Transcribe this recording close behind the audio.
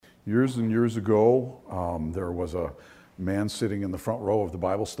Years and years ago, there was a man sitting in the front row of the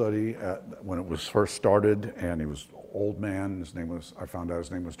Bible study when it was first started, and he was an old man. I found out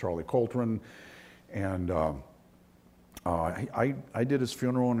his name was Charlie Coltrane, and I did his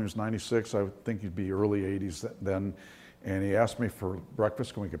funeral when he was 96. I think he'd be early 80s then. And he asked me for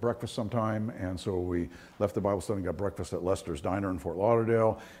breakfast. Can we get breakfast sometime? And so we left the Bible study and got breakfast at Lester's Diner in Fort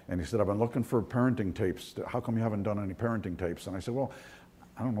Lauderdale. And he said, I've been looking for parenting tapes. How come you haven't done any parenting tapes? And I said, well,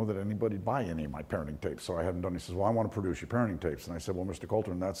 I don't know that anybody'd buy any of my parenting tapes, so I haven't done. He says, well, I want to produce your parenting tapes. And I said, well, Mr.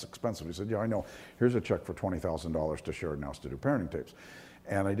 Coltrane, that's expensive. He said, yeah, I know. Here's a check for $20,000 to Sheridan House to do parenting tapes.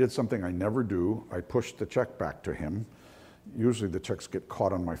 And I did something I never do. I pushed the check back to him. Usually the checks get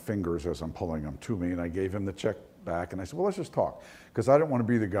caught on my fingers as I'm pulling them to me, and I gave him the check back, and I said, well, let's just talk, because I didn't want to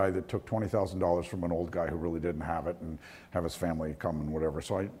be the guy that took $20,000 from an old guy who really didn't have it and have his family come and whatever.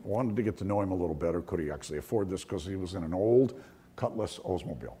 So I wanted to get to know him a little better. Could he actually afford this? Because he was in an old Cutlass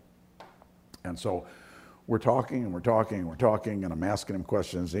Oldsmobile. And so we're talking and we're talking and we're talking, and I'm asking him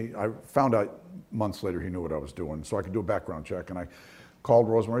questions. I found out months later he knew what I was doing, so I could do a background check. And I called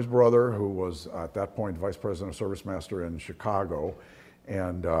Rosemary's brother, who was at that point vice president of Service Master in Chicago,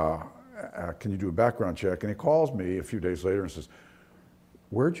 and can you do a background check? And he calls me a few days later and says,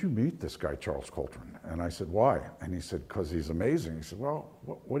 where'd you meet this guy, Charles Coltrane? And I said, why? And he said, because he's amazing. He said, well,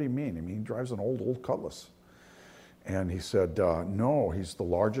 what do you mean? I mean, he drives an old Cutlass. And he said, no, he's the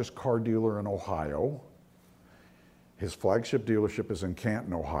largest car dealer in Ohio. His flagship dealership is in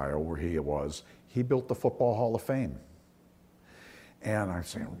Canton, Ohio, where he was. He built the Football Hall of Fame. And I'm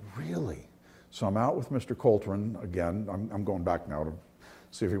saying, really? So I'm out with Mr. Coltrane again. I'm going back now to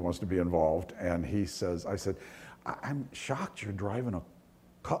see if he wants to be involved. And he says, I said, I'm shocked you're driving a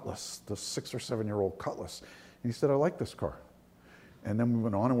Cutlass, the 6 or 7 year old Cutlass. And he said, I like this car. And then we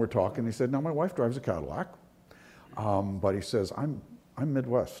went on and we're talking. He said, now my wife drives a Cadillac. But he says, I'm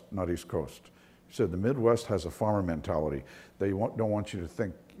Midwest, not East Coast. He said, the Midwest has a farmer mentality. They don't want you to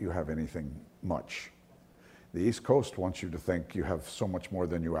think you have anything much. The East Coast wants you to think you have so much more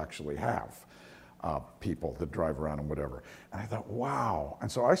than you actually have. People that drive around and whatever. And I thought, wow.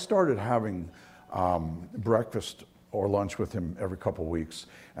 And so I started having breakfast or lunch with him every couple of weeks,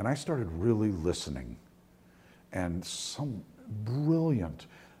 and I started really listening. And some brilliant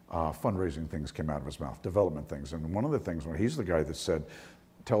fundraising things came out of his mouth, development things. And one of the things, when he's the guy that said,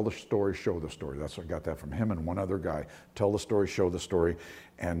 tell the story, show the story. That's what I got that from him and one other guy. Tell the story, show the story,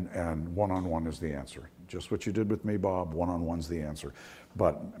 and one-on-one is the answer. Just what you did with me, Bob, one-on-one's the answer.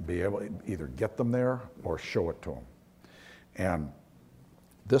 But be able to either get them there or show it to them. And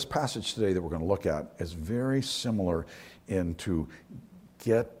this passage today that we're going to look at is very similar into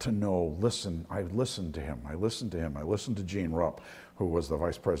get to know, listen. I listened to him. I listened to Gene Rupp, who was the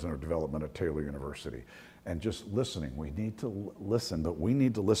vice president of development at Taylor University. And just listening. We need to listen, but we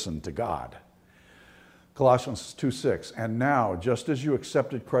need to listen to God. Colossians 2:6, and now, just as you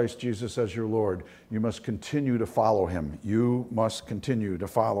accepted Christ Jesus as your Lord, you must continue to follow him. You must continue to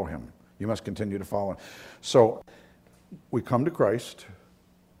follow him. You must continue to follow him. So we come to Christ,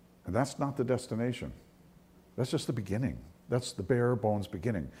 and that's not the destination. That's just the beginning. That's the bare bones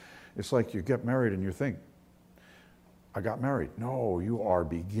beginning. It's like you get married and you think, I got married. No, you are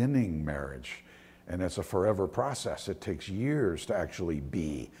beginning marriage. And it's a forever process. It takes years to actually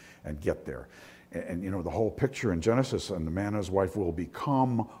be and get there. And you know, the whole picture in Genesis, and the man and his wife will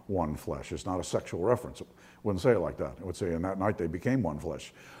become one flesh. It's not a sexual reference. It wouldn't say it like that. It would say, in that night they became one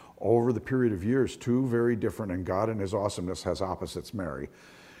flesh. Over the period of years, two very different, and God in his awesomeness has opposites marry.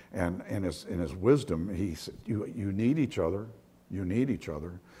 And in his wisdom, he said, you need each other,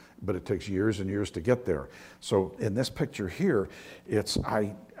 but it takes years and years to get there. So in this picture here, it's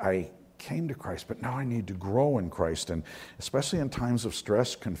I came to Christ, but now I need to grow in Christ, and especially in times of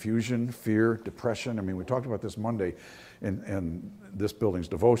stress, confusion, fear, depression. I mean, we talked about this Monday in this building's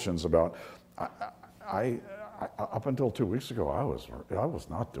devotions about I up until 2 weeks ago, I was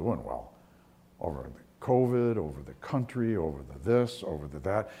not doing well over the COVID, over the country, over the this, over the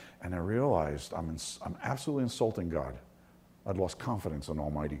that, and I realized I'm absolutely insulting God. I'd lost confidence in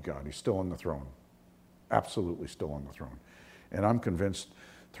Almighty God. He's still on the throne, absolutely still on the throne, and I'm convinced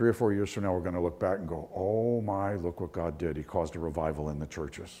 3 or 4 years from now, we're going to look back and go, oh my, look what God did. He caused a revival in the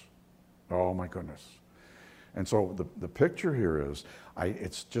churches. Oh my goodness. And so the picture here is,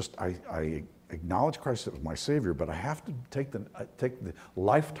 I acknowledge Christ as my Savior, but I have to take the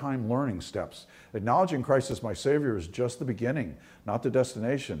lifetime learning steps. Acknowledging Christ as my Savior is just the beginning, not the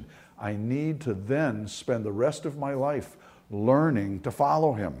destination. I need to then spend the rest of my life learning to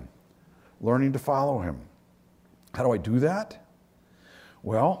follow him. Learning to follow him. How do I do that?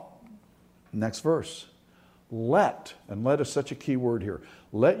 Well, next verse. and let is such a key word here,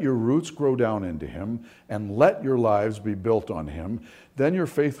 let your roots grow down into him and let your lives be built on him. Then your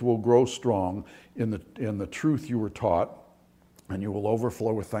faith will grow strong in the truth you were taught, and you will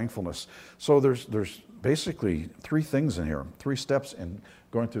overflow with thankfulness. So there's basically three things in here, three steps in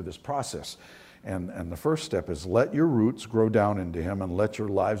going through this process. And the first step is let your roots grow down into him and let your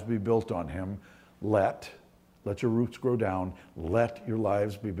lives be built on him. Let your roots grow down, let your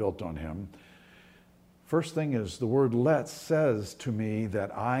lives be built on him. First thing is the word let says to me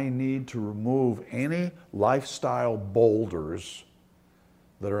that I need to remove any lifestyle boulders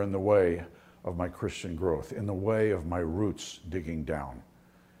that are in the way of my Christian growth, in the way of my roots digging down.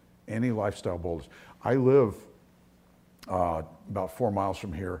 Any lifestyle boulders. I live about 4 miles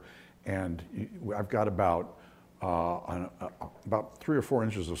from here, and I've got about 3 or 4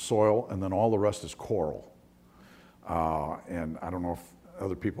 inches of soil, and then all the rest is coral. And I don't know if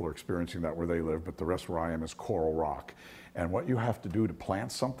other people are experiencing that where they live, but the rest where I am is coral rock. And what you have to do to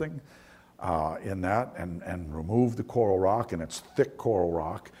plant something in that and remove the coral rock, and it's thick coral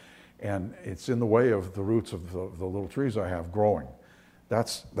rock, and it's in the way of the roots of the little trees I have growing.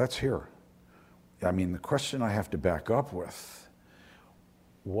 That's here. I mean, the question I have to back up with,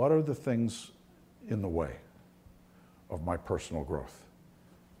 what are the things in the way of my personal growth,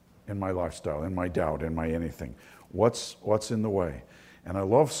 in my lifestyle, in my doubt, in my anything? What's in the way? And I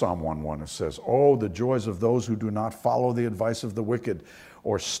love Psalm 1:1. It says, oh, the joys of those who do not follow the advice of the wicked,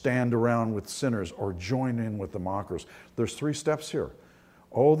 or stand around with sinners, or join in with the mockers. There's 3 steps here.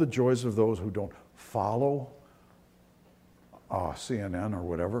 Oh, the joys of those who don't follow CNN or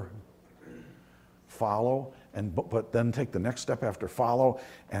whatever. Follow, but then take the next step after follow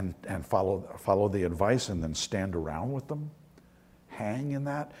and follow the advice and then stand around with them. Hang in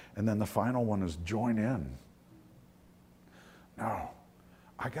that. And then the final one is join in. Now,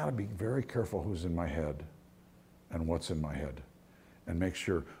 I got to be very careful who's in my head and what's in my head, and make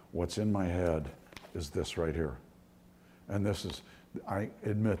sure what's in my head is this right here. And this is, I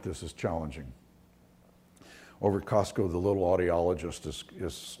admit this is challenging. Over at Costco, the little audiologist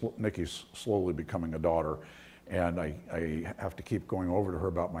is Nikki's slowly becoming a daughter, and I have to keep going over to her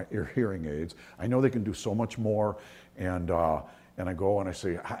about my hearing aids. I know they can do so much more, and I go and I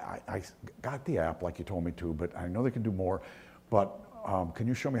say, I got the app like you told me to, but I know they can do more, but can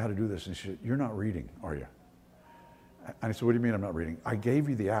you show me how to do this? And she said, you're not reading, are you? And I said, what do you mean I'm not reading? I gave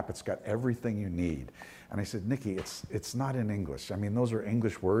you the app, it's got everything you need. And I said, Nikki, it's not in English. I mean, those are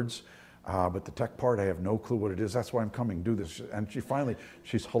English words. But the tech part, I have no clue what it is. That's why I'm coming, do this. And she finally,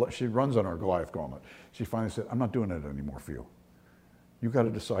 she runs on our Goliath gauntlet. She finally said, I'm not doing it anymore for you. You got to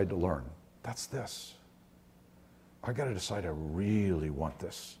decide to learn. That's this. I got to decide I really want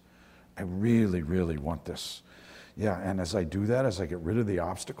this. I really, really want this. Yeah, and as I do that, as I get rid of the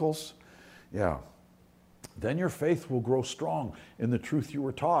obstacles, yeah, then your faith will grow strong in the truth you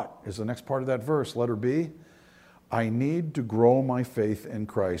were taught, is the next part of that verse, letter B. I need to grow my faith in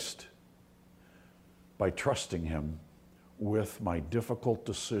Christ by trusting him with my difficult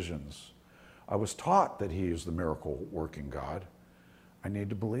decisions. I was taught that he is the miracle working God. I need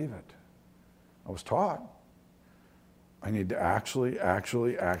to believe it. I was taught. I need to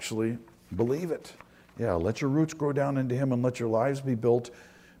actually believe it. Yeah, let your roots grow down into him and let your lives be built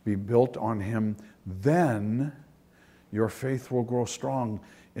on him. Then your faith will grow strong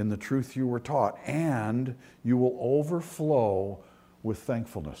in the truth you were taught, and you will overflow with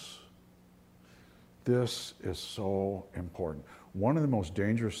thankfulness. This is so important. One of the most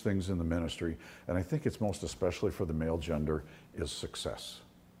dangerous things in the ministry, and I think it's most especially for the male gender, is success.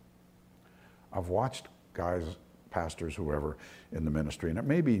 I've watched guys, pastors, whoever in the ministry, and it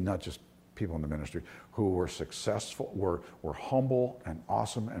may be not just people in the ministry, who were successful, were humble and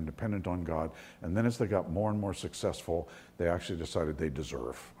awesome and dependent on God, and then as they got more and more successful, they actually decided I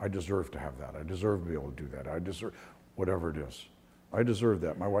deserve to have that. I deserve to be able to do that. I deserve whatever it is. I deserve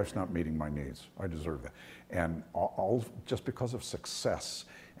that. My wife's not meeting my needs. I deserve that. And all just because of success.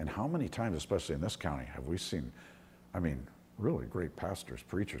 And how many times, especially in this county, have we seen, I mean, really great pastors,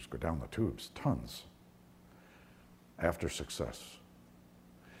 preachers go down the tubes, tons, after success.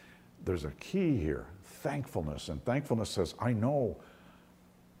 There's a key here, thankfulness. And thankfulness says, I know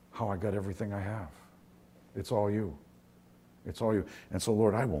how I got everything I have. It's all you. It's all you. And so,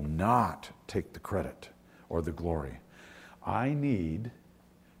 Lord, I will not take the credit or the glory. I need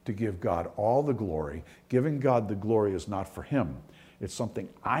to give God all the glory. Giving God the glory is not for him. It's something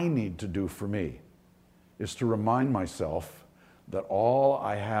I need to do for me, is to remind myself that all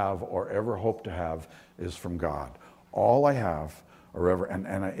I have or ever hope to have is from God. All I have or ever,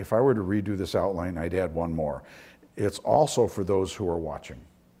 and if I were to redo this outline, I'd add one more. It's also for those who are watching.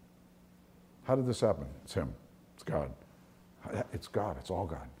 How did this happen? It's him. It's God. It's God. It's all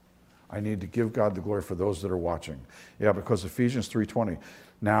God. I need to give God the glory for those that are watching. Yeah, because Ephesians 3:20.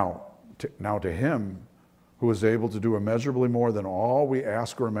 Now to him who is able to do immeasurably more than all we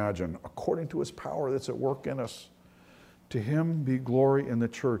ask or imagine, according to his power that's at work in us. To him be glory in the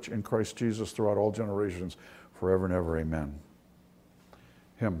church in Christ Jesus throughout all generations, forever and ever. Amen.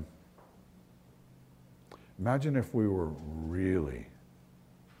 Him. Imagine if we were really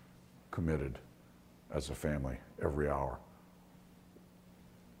committed as a family every hour.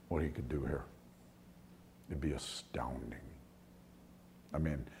 What he could do here. It'd be astounding. I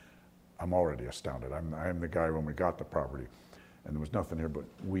mean, I'm already astounded. I'm the guy when we got the property, and there was nothing here but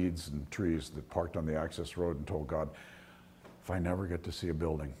weeds and trees that parked on the access road, and told God, if I never get to see a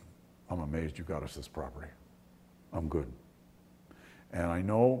building, I'm amazed you got us this property. I'm good. And I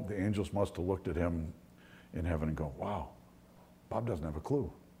know the angels must have looked at him in heaven and go, wow, Bob doesn't have a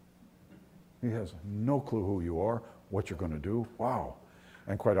clue. He has no clue who you are, what you're going to do. Wow.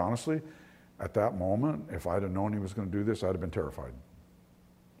 And quite honestly, at that moment, if I'd have known he was going to do this, I'd have been terrified.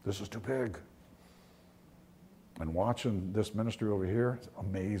 This is too big. And watching this ministry over here, it's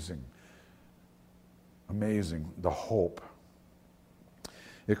amazing. Amazing, the hope.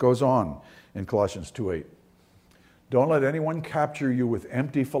 It goes on in Colossians 2:8. Don't let anyone capture you with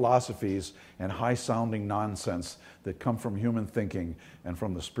empty philosophies and high-sounding nonsense that come from human thinking and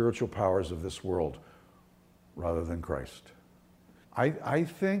from the spiritual powers of this world, rather than Christ. I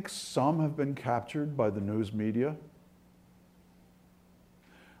think some have been captured by the news media.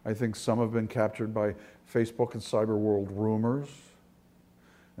 I think some have been captured by Facebook and cyber world rumors.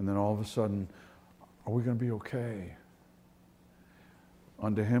 And then all of a sudden, are we going to be okay?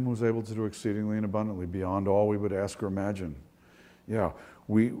 Unto him who's able to do exceedingly and abundantly beyond all we would ask or imagine. Yeah,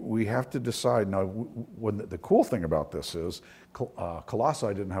 we have to decide. Now, when the cool thing about this is, Colossae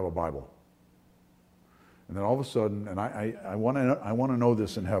didn't have a Bible. And then all of a sudden, and I want to know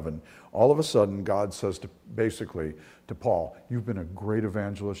this in heaven, all of a sudden God says basically to Paul, you've been a great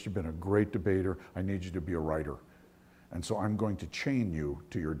evangelist, you've been a great debater, I need you to be a writer. And so I'm going to chain you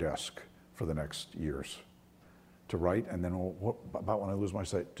to your desk for the next years to write, and then what about when I lose my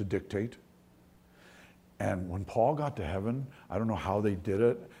sight? To dictate. And when Paul got to heaven, I don't know how they did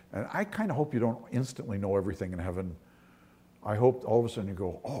it, and I kind of hope you don't instantly know everything in heaven. I hope all of a sudden you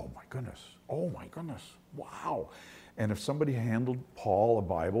go, oh my goodness, wow. And if somebody handed Paul a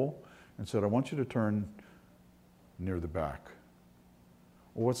Bible and said, I want you to turn near the back.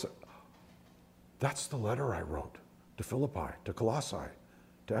 Well, what's that? That's the letter I wrote to Philippi, to Colossae,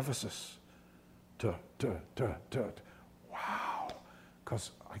 to Ephesus, wow.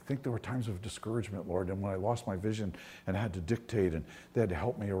 Because I think there were times of discouragement, Lord, and when I lost my vision and I had to dictate and they had to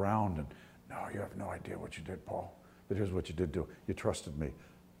help me around, and no, you have no idea what you did, Paul. But here's what you did do. You trusted me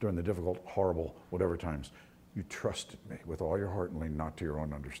during the difficult, horrible, whatever times. You trusted me with all your heart and leaned not to your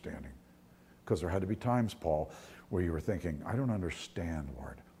own understanding. Because there had to be times, Paul, where you were thinking, I don't understand,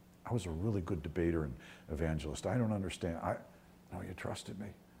 Lord. I was a really good debater and evangelist. I don't understand. No, you trusted me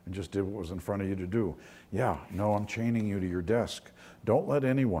and just did what was in front of you to do. Yeah, no, I'm chaining you to your desk. Don't let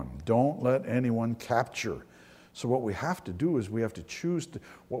anyone capture. So what we have to do is we have to choose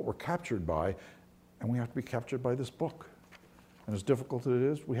what we're captured by, and we have to be captured by this book. And as difficult as it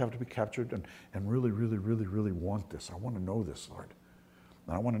is, we have to be captured and really, really, really, really want this. I want to know this, Lord.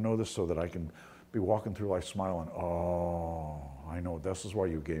 And I want to know this so that I can be walking through life smiling. Oh, I know. This is why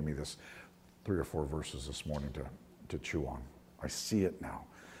you gave me this 3 or 4 verses this morning to chew on. I see it now.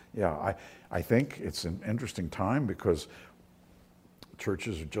 Yeah, I think it's an interesting time because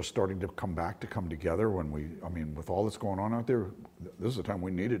churches are just starting to come together with all that's going on out there. This is a time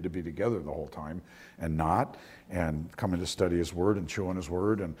we needed to be together the whole time and coming to study his word and chew on his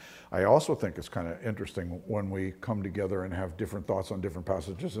word. And I also think it's kind of interesting when we come together and have different thoughts on different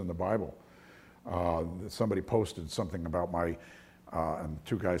passages in the Bible. Somebody posted something about and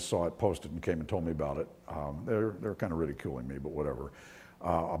 2 guys saw it, posted and came and told me about it. They're kind of ridiculing me, but whatever.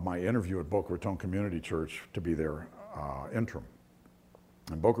 My interview at Boca Raton Community Church to be their interim.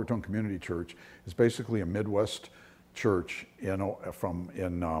 And Boca Raton Community Church is basically a Midwest church in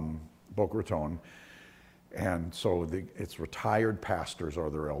Boca Raton. And so it's retired pastors are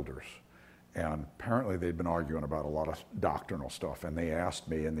their elders. And apparently they'd been arguing about a lot of doctrinal stuff. And they asked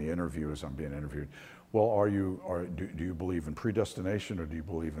me in the interview as I'm being interviewed, well, do you believe in predestination or do you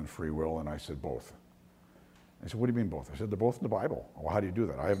believe in free will? And I said, both. I said, what do you mean both? I said, they're both in the Bible. Well, how do you do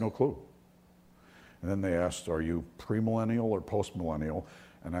that? I have no clue. And then they asked, are you premillennial or postmillennial?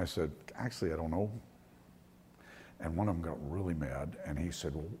 And I said, actually, I don't know. And one of them got really mad, and he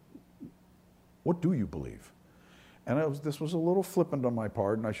said, well, what do you believe? And this was a little flippant on my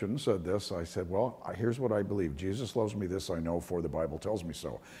part, and I shouldn't have said this. I said, well, here's what I believe. Jesus loves me, this I know, for the Bible tells me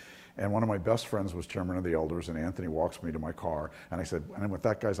so. And one of my best friends was chairman of the elders, and Anthony walks me to my car, and I said, and with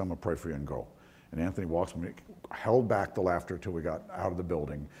that, guys, I'm going to pray for you and go. And Anthony walks me, held back the laughter till we got out of the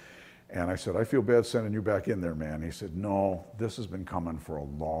building. And I said, I feel bad sending you back in there, man. He said, no, this has been coming for a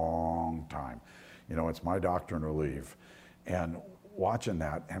long time. You know, it's my doctrine or leave. And watching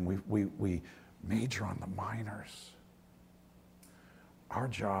that, and we major on the minors. Our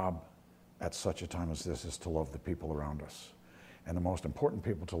job at such a time as this is to love the people around us. And the most important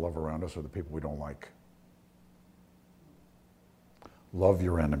people to love around us are the people we don't like. Love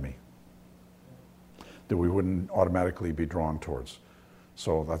your enemy, that we wouldn't automatically be drawn towards.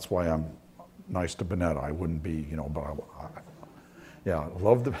 So that's why I'm nice to Bonetta. I wouldn't be, you know, but yeah,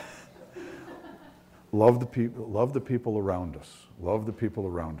 love the people around us. Love the people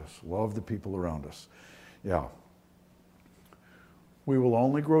around us. Love the people around us. Yeah. We will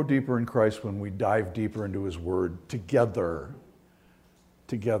only grow deeper in Christ when we dive deeper into His Word together.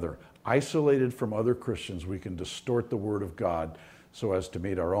 Together. Isolated from other Christians, we can distort the Word of God so as to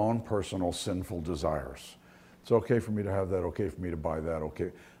meet our own personal sinful desires. It's okay for me to have that, okay for me to buy that,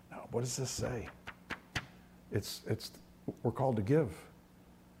 okay. Now, what does this say? We're called to give.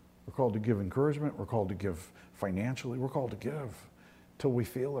 We're called to give encouragement. We're called to give financially. We're called to give till we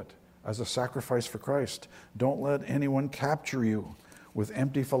feel it as a sacrifice for Christ. Don't let anyone capture you with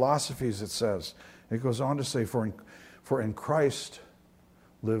empty philosophies, it says. It goes on to say, for in Christ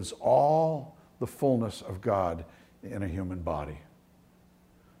lives all the fullness of God in a human body.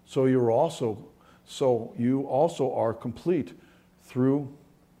 So you also are complete through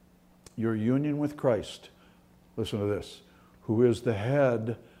your union with Christ. Listen to this, who is the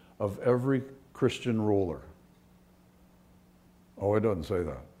head of every Christian ruler. Oh, it doesn't say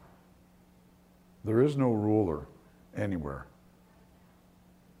that. There is no ruler anywhere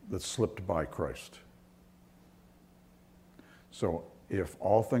that slipped by Christ. So if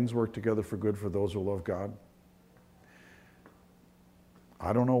all things work together for good for those who love God,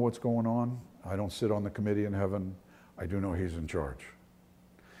 I don't know what's going on. I don't sit on the committee in heaven. I do know He's in charge.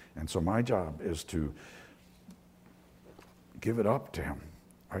 And so my job is to give it up to Him.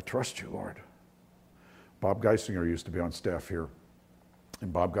 I trust you, Lord. Bob Geisinger used to be on staff here,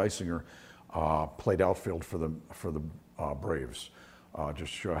 and Bob Geisinger played outfield for the Braves.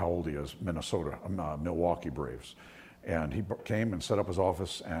 Just to show how old he is, Milwaukee Braves. And he came and set up his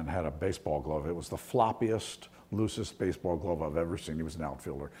office and had a baseball glove. It was the floppiest, loosest baseball glove I've ever seen. He was an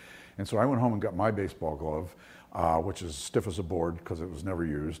outfielder. And so I went home and got my baseball glove, which is stiff as a board because it was never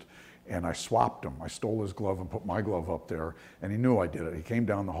used. And I swapped him. I stole his glove and put my glove up there. And he knew I did it. He came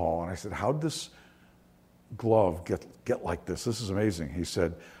down the hall and I said, how'd this glove get like this? This is amazing. He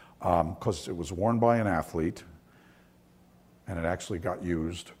said, because it was worn by an athlete and it actually got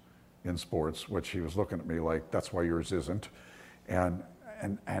used in sports, which he was looking at me like, that's why yours isn't. And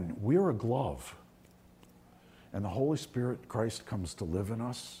we're a glove. And the Holy Spirit, Christ, comes to live in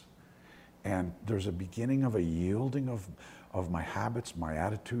us. And there's a beginning of a yielding of my habits, my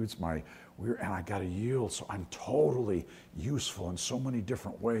attitudes, and I got to yield. So I'm totally useful in so many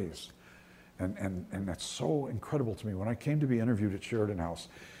different ways. And that's so incredible to me. When I came to be interviewed at Sheridan House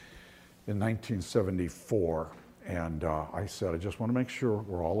in 1974, and I said, I just want to make sure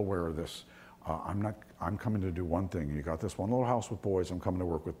we're all aware of this. I'm coming to do one thing. You got this one little house with boys. I'm coming to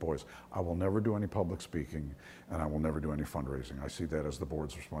work with boys. I will never do any public speaking, and I will never do any fundraising. I see that as the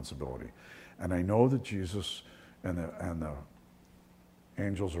board's responsibility. And I know that Jesus and the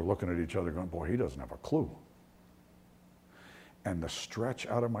angels are looking at each other going, boy, he doesn't have a clue. And the stretch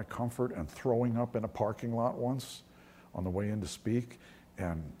out of my comfort and throwing up in a parking lot once on the way in to speak,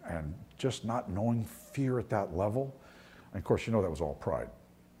 and just not knowing fear at that level. And of course, you know that was all pride.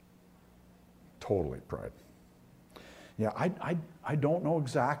 Totally pride. Yeah, I don't know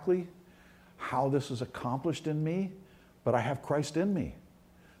exactly how this is accomplished in me, but I have Christ in me.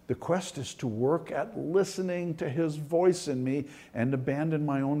 The quest is to work at listening to His voice in me and abandon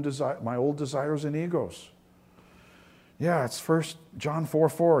my own my old desires and egos. Yeah, it's 1 John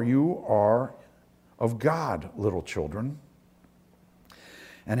 4:4. You are of God, little children,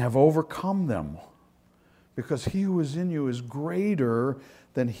 and have overcome them, because He who is in you is greater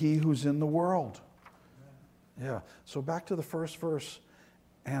than he who's in the world. Yeah, so back to the first verse.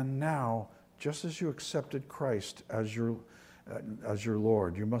 And now, just as you accepted Christ as your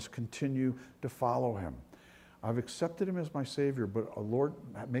Lord, you must continue to follow Him. I've accepted Him as my Savior, but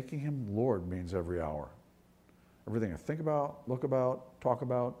making Him Lord means every hour. Everything I think about, look about, talk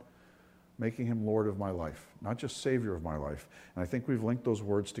about, making Him Lord of my life, not just Savior of my life. And I think we've linked those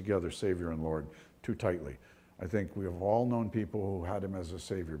words together, Savior and Lord, too tightly. I think we have all known people who had him as a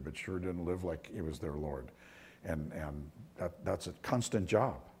Savior, but sure didn't live like he was their Lord. And that's a constant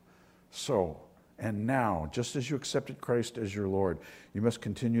job. So, and now, just as you accepted Christ as your Lord, you must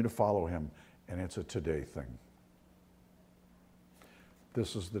continue to follow him, and it's a today thing.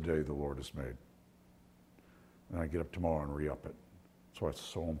 This is the day the Lord has made. And I get up tomorrow and re-up it. That's why it's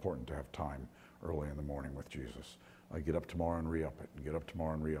so important to have time early in the morning with Jesus. I get up tomorrow and re-up it, and get up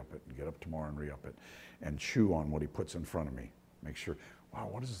tomorrow and re-up it, and get up tomorrow and re-up it, and chew on what he puts in front of me. Make sure, wow,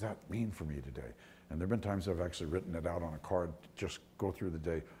 what does that mean for me today? And there have been times I've actually written it out on a card, just go through the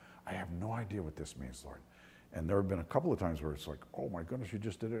day. I have no idea what this means, Lord. And there have been a couple of times where it's like, oh my goodness, you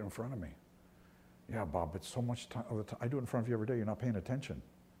just did it in front of me. Yeah, Bob, it's so much time. I do it in front of you every day. You're not paying attention.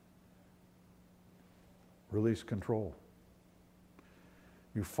 Release control.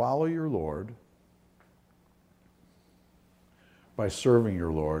 You follow your Lord by serving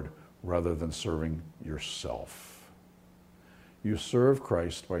your Lord rather than serving yourself. You serve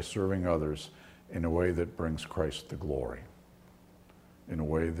Christ by serving others in a way that brings Christ the glory. In a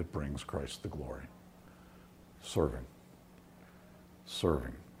way that brings Christ the glory. Serving.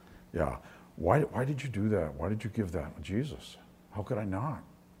 Serving. Yeah. Why did you do that? Why did you give that? Jesus. How could I not?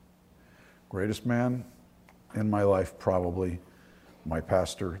 Greatest man in my life, probably my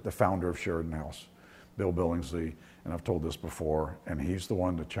pastor, the founder of Sheridan House, Bill Billingsley, and I've told this before, and he's the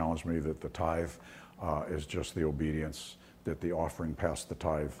one that challenged me that the tithe is just the obedience, that the offering past the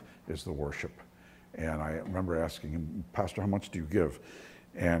tithe is the worship. And I remember asking him, Pastor, how much do you give?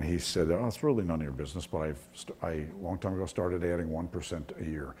 And he said, oh, it's really none of your business, but I a long time ago started adding 1% a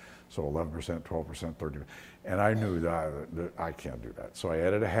year. So 11%, 12%, 30%. And I knew that I can't do that. So I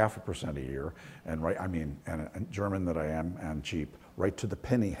added 0.5% a year, and and German that I am, and cheap, right to the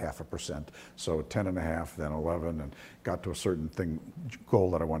penny 0.5%. So 10.5, then 11, and got to a certain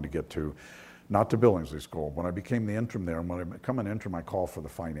goal that I wanted to get to. Not to Billingsley's goal. When I became the interim there, and when I become an interim, I call for the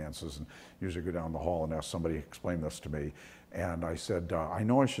finances, and usually go down the hall and ask somebody to explain this to me. And I said, I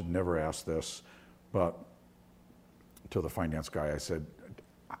know I should never ask this, but to the finance guy, I said,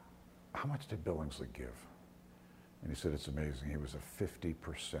 how much did Billingsley give? And he said, it's amazing. He was a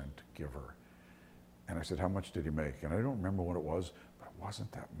 50% giver. And I said, how much did he make? And I don't remember what it was, but it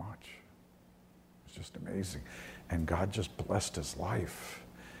wasn't that much. It was just amazing. And God just blessed his life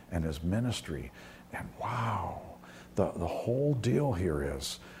and his ministry. And wow, the whole deal here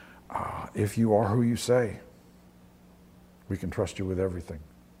is, if you are who you say, we can trust you with everything.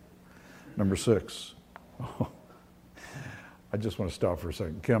 Number 6. I just want to stop for a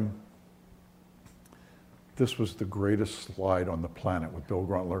second. Kim, this was the greatest slide on the planet with Bill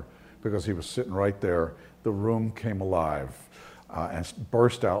Gruntler, because he was sitting right there. The room came alive and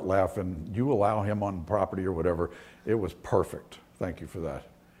burst out laughing. You allow him on property or whatever. It was perfect. Thank you for that.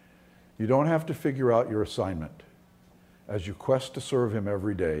 You don't have to figure out your assignment. As you quest to serve him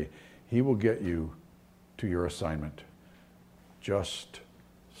every day, he will get you to your assignment. Just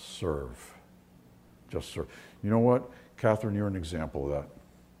serve. Just serve. You know what? Catherine, you're an example of that.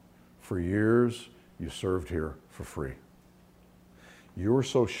 For years, you served here for free. You were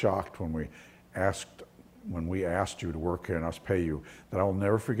so shocked when we asked you to work here and us pay you, that I'll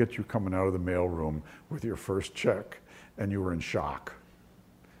never forget you coming out of the mailroom with your first check, and you were in shock.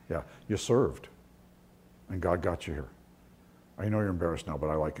 Yeah, you served, and God got you here. I know you're embarrassed now, but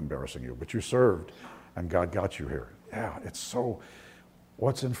I like embarrassing you. But you served, and God got you here. Yeah, it's so,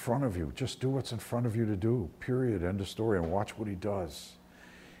 what's in front of you? Just do what's in front of you to do, period, end of story, and watch what he does.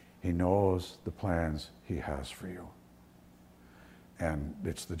 He knows the plans he has for you. And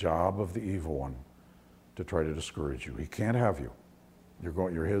it's the job of the evil one to try to discourage you. He can't have you.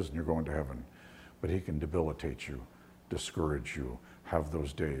 You're his and you're going to heaven. But he can debilitate you, discourage you, have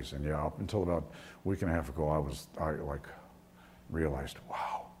those days. And yeah, up until about a week and a half ago, I realized,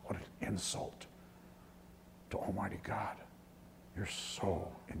 wow, what an insult to Almighty God. You're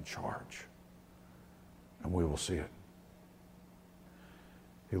so in charge. And we will see it.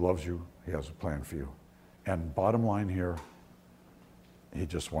 He loves you. He has a plan for you. And bottom line here, he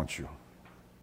just wants you.